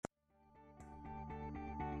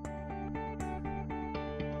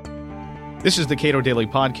This is the Cato Daily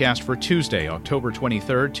Podcast for Tuesday, October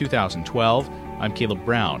 23rd, 2012. I'm Caleb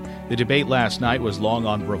Brown. The debate last night was long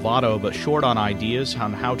on bravado but short on ideas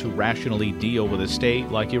on how to rationally deal with a state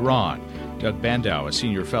like Iran. Doug Bandow, a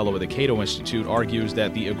senior fellow at the Cato Institute, argues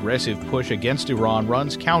that the aggressive push against Iran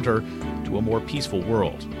runs counter to a more peaceful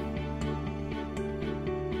world.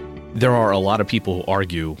 There are a lot of people who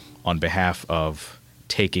argue on behalf of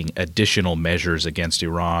taking additional measures against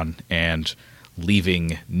Iran and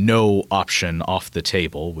leaving no option off the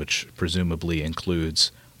table, which presumably includes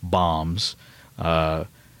bombs. Benjamin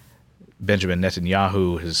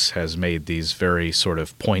Netanyahu has made these very sort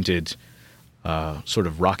of pointed, sort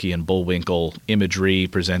of Rocky and Bullwinkle imagery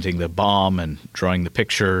presenting the bomb and drawing the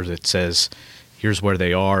picture that says, here's where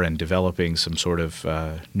they are, and developing some sort of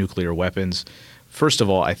nuclear weapons. First of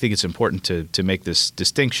all, I think it's important to make this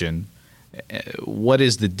distinction. What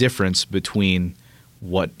is the difference between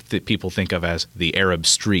what people think of as the Arab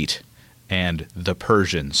street and the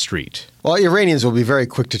Persian street? Well, Iranians will be very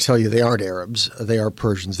quick to tell you they aren't Arabs. They are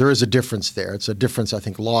Persians. There is a difference there. It's a difference, I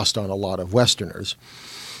think, lost on a lot of Westerners.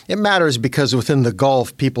 It matters because within the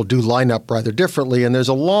Gulf, people do line up rather differently, and there's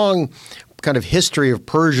a long kind of history of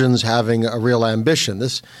Persians having a real ambition.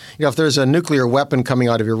 If there's a nuclear weapon coming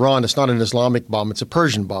out of Iran, it's not an Islamic bomb, it's a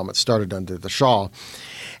Persian bomb. It started under the Shah.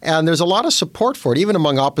 And there's a lot of support for it, even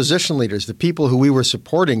among opposition leaders. The people who we were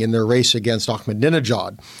supporting in their race against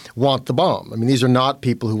Ahmadinejad want the bomb. I mean, these are not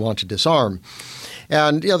people who want to disarm.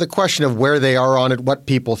 And, the question of where they are on it, what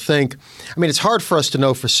people think, it's hard for us to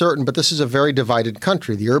know for certain, but this is a very divided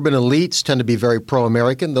country. The urban elites tend to be very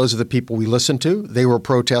pro-American. Those are the people we listen to. They were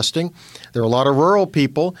protesting. There are a lot of rural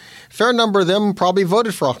people. A fair number of them probably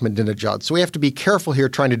voted for Ahmadinejad. So we have to be careful here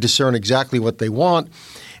trying to discern exactly what they want.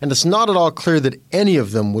 And it's not at all clear that any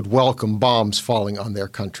of them would welcome bombs falling on their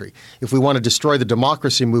country. If we want to destroy the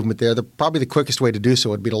democracy movement there, probably the quickest way to do so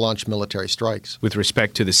would be to launch military strikes. With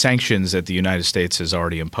respect to the sanctions that the United States has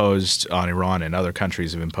already imposed on Iran and other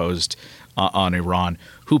countries have imposed on Iran,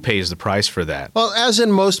 who pays the price for that? Well, as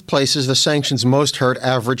in most places, the sanctions most hurt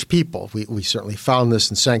average people. We certainly found this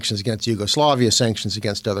in sanctions against Yugoslavia, sanctions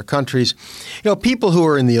against other countries. People who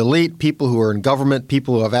are in the elite, people who are in government,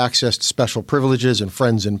 people who have access to special privileges and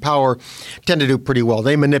friends in power tend to do pretty well.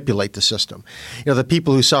 They manipulate the system. The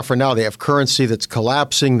people who suffer now, they have currency that's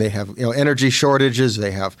collapsing. They have energy shortages.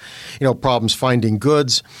 They have problems finding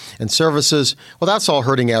goods and services. Well, that's all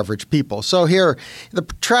hurting average people. So here, the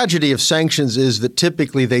tragedy of sanctions is that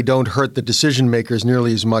typically they don't hurt the decision makers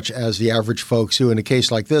nearly as much as the average folks who, in a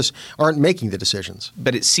case like this, aren't making the decisions.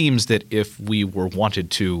 But it seems that if we were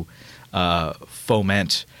wanted to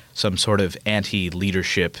foment some sort of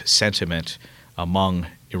anti-leadership sentiment among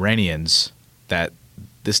Iranians, that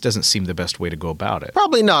this doesn't seem the best way to go about it.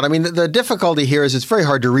 Probably not. The difficulty here is it's very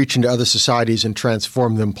hard to reach into other societies and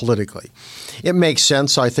transform them politically. It makes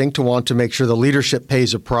sense, I think, to want to make sure the leadership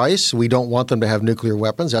pays a price. We don't want them to have nuclear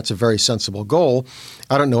weapons. That's a very sensible goal.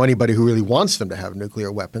 I don't know anybody who really wants them to have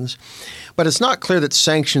nuclear weapons. But it's not clear that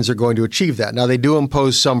sanctions are going to achieve that. Now, they do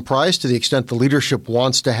impose some price to the extent the leadership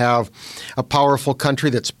wants to have a powerful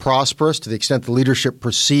country that's prosperous, to the extent the leadership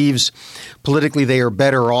perceives politically they are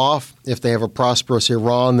better off if they have a prosperous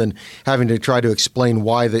Iran than having to try to explain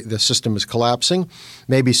why the system is collapsing.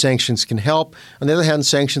 Maybe sanctions can help. On the other hand,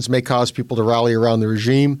 sanctions may cause people to rally around the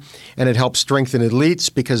regime, and it helps strengthen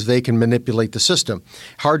elites because they can manipulate the system.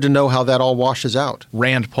 Hard to know how that all washes out.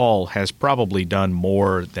 Rand Paul has probably done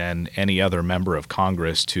more than any other member of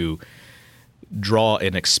Congress to draw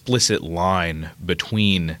an explicit line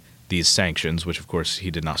between these sanctions, which of course he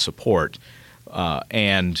did not support,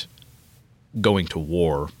 and going to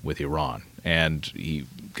war with Iran. And he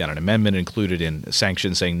got an amendment included in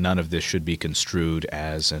sanctions saying none of this should be construed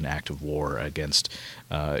as an act of war against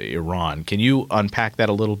Iran. Can you unpack that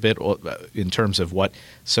a little bit in terms of what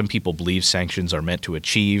some people believe sanctions are meant to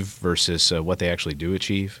achieve versus what they actually do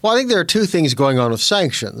achieve? Well, I think there are two things going on with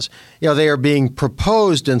sanctions. They are being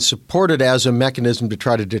proposed and supported as a mechanism to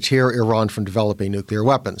try to deter Iran from developing nuclear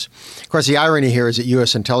weapons. Of course, the irony here is that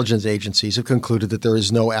U.S. intelligence agencies have concluded that there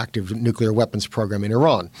is no active nuclear weapons program in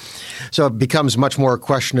Iran. So it becomes much more a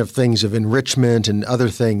question of things of enrichment and other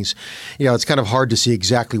things. It's kind of hard to see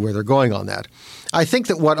exactly where they're going on that. I think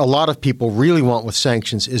that what a lot of people really want with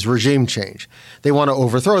sanctions is regime change. They want to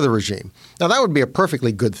overthrow the regime. Now, that would be a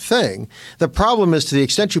perfectly good thing. The problem is to the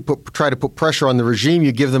extent you try to put pressure on the regime,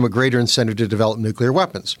 you give them a greater incentive to develop nuclear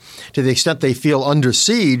weapons. To the extent they feel under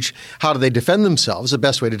siege, how do they defend themselves? The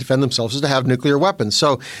best way to defend themselves is to have nuclear weapons.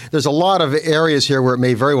 So there's a lot of areas here where it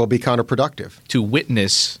may very well be counterproductive. To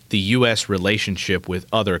witness the U.S. relationship with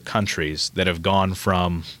other countries that have gone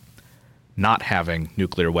from not having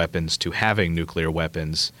nuclear weapons to having nuclear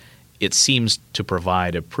weapons it seems to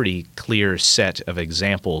provide a pretty clear set of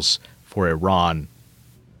examples for Iran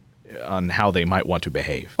on how they might want to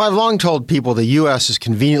behave. Well, I've long told people the U.S. has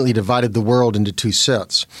conveniently divided the world into two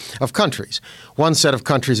sets of countries. One set of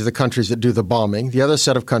countries are the countries that do the bombing. The other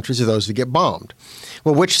set of countries are those that get bombed.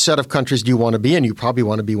 Well, which set of countries do you want to be in? You probably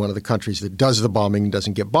want to be one of the countries that does the bombing and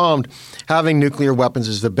doesn't get bombed. Having nuclear weapons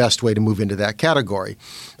is the best way to move into that category.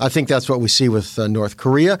 I think that's what we see with North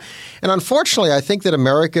Korea. And unfortunately, I think that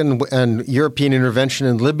American and European intervention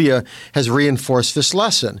in Libya has reinforced this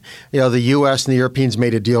lesson. The U.S. and the Europeans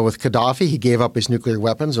made a deal with Gaddafi. He gave up his nuclear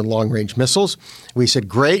weapons and long-range missiles. We said,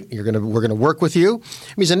 great, we're going to work with you.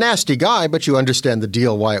 He's a nasty guy, but you understand the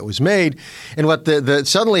deal, why it was made. And what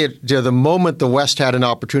suddenly, the moment the West had an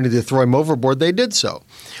opportunity to throw him overboard, they did so.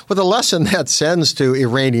 Well, the lesson that sends to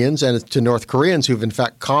Iranians and to North Koreans who've in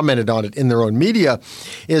fact commented on it in their own media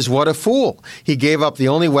is what a fool. He gave up the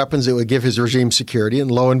only weapons that would give his regime security,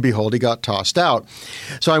 and lo and behold, he got tossed out.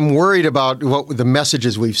 So I'm worried about what the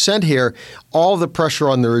messages we've sent here. All the pressure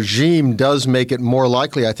on the regime does make it more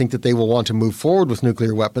likely, I think, that they will want to move forward with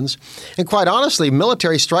nuclear weapons. And quite honestly,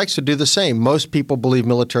 military strikes would do the same. Most people believe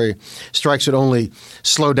military strikes would only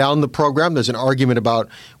slow down the program. There's an argument about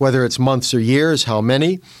whether it's months or years, how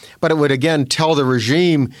many. But it would, again, tell the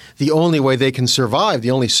regime the only way they can survive,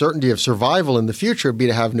 the only certainty of survival in the future would be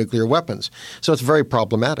to have nuclear weapons. So it's very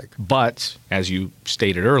problematic. But, as you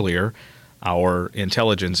stated earlier, our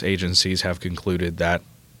intelligence agencies have concluded that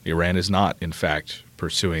Iran is not, in fact,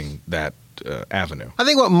 pursuing that avenue. I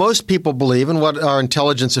think what most people believe and what our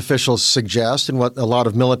intelligence officials suggest and what a lot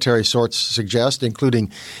of military sources suggest,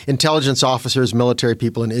 including intelligence officers, military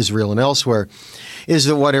people in Israel and elsewhere, is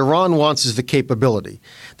that what Iran wants is the capability.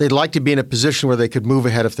 They'd like to be in a position where they could move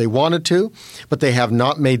ahead if they wanted to, but they have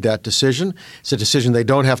not made that decision. It's a decision they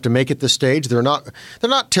don't have to make at this stage. They're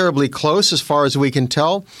not terribly close as far as we can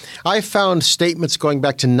tell. I found statements going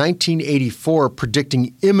back to 1984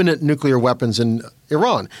 predicting imminent nuclear weapons in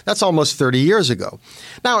Iran. That's almost 30 years ago.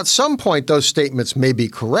 Now, at some point, those statements may be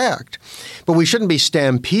correct, but we shouldn't be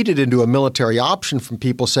stampeded into a military option from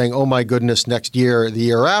people saying, oh, my goodness, next year, the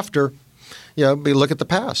year after. Look at the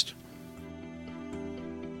past.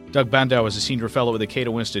 Doug Bandow is a senior fellow at the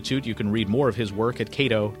Cato Institute. You can read more of his work at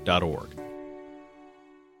cato.org.